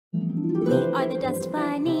We are the Dust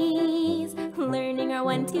Bunnies, learning our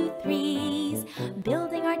 1, 2, 3s,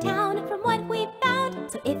 building our town from what we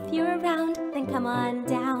found. So if you're around, then come on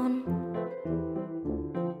down.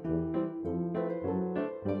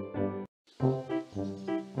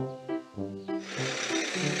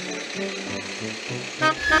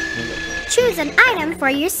 Choose an item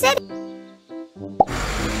for your city.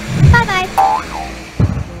 Bye-bye.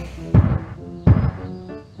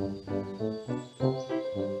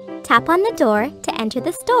 Tap on the door to enter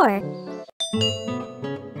the store.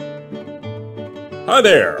 Hi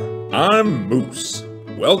there, I'm Moose.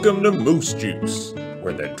 Welcome to Moose Juice,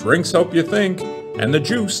 where the drinks help you think and the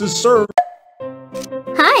juice is served.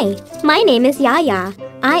 Hi, my name is Yaya.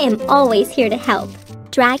 I am always here to help.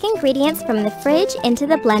 Drag ingredients from the fridge into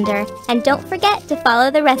the blender, and don't forget to follow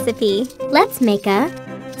the recipe. Let's make a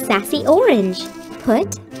sassy orange.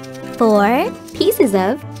 Put 4 pieces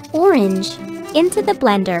of orange into the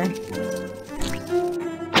blender.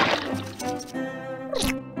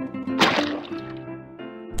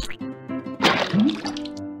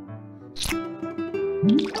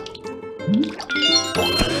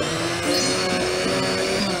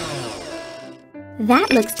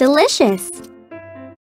 That looks delicious.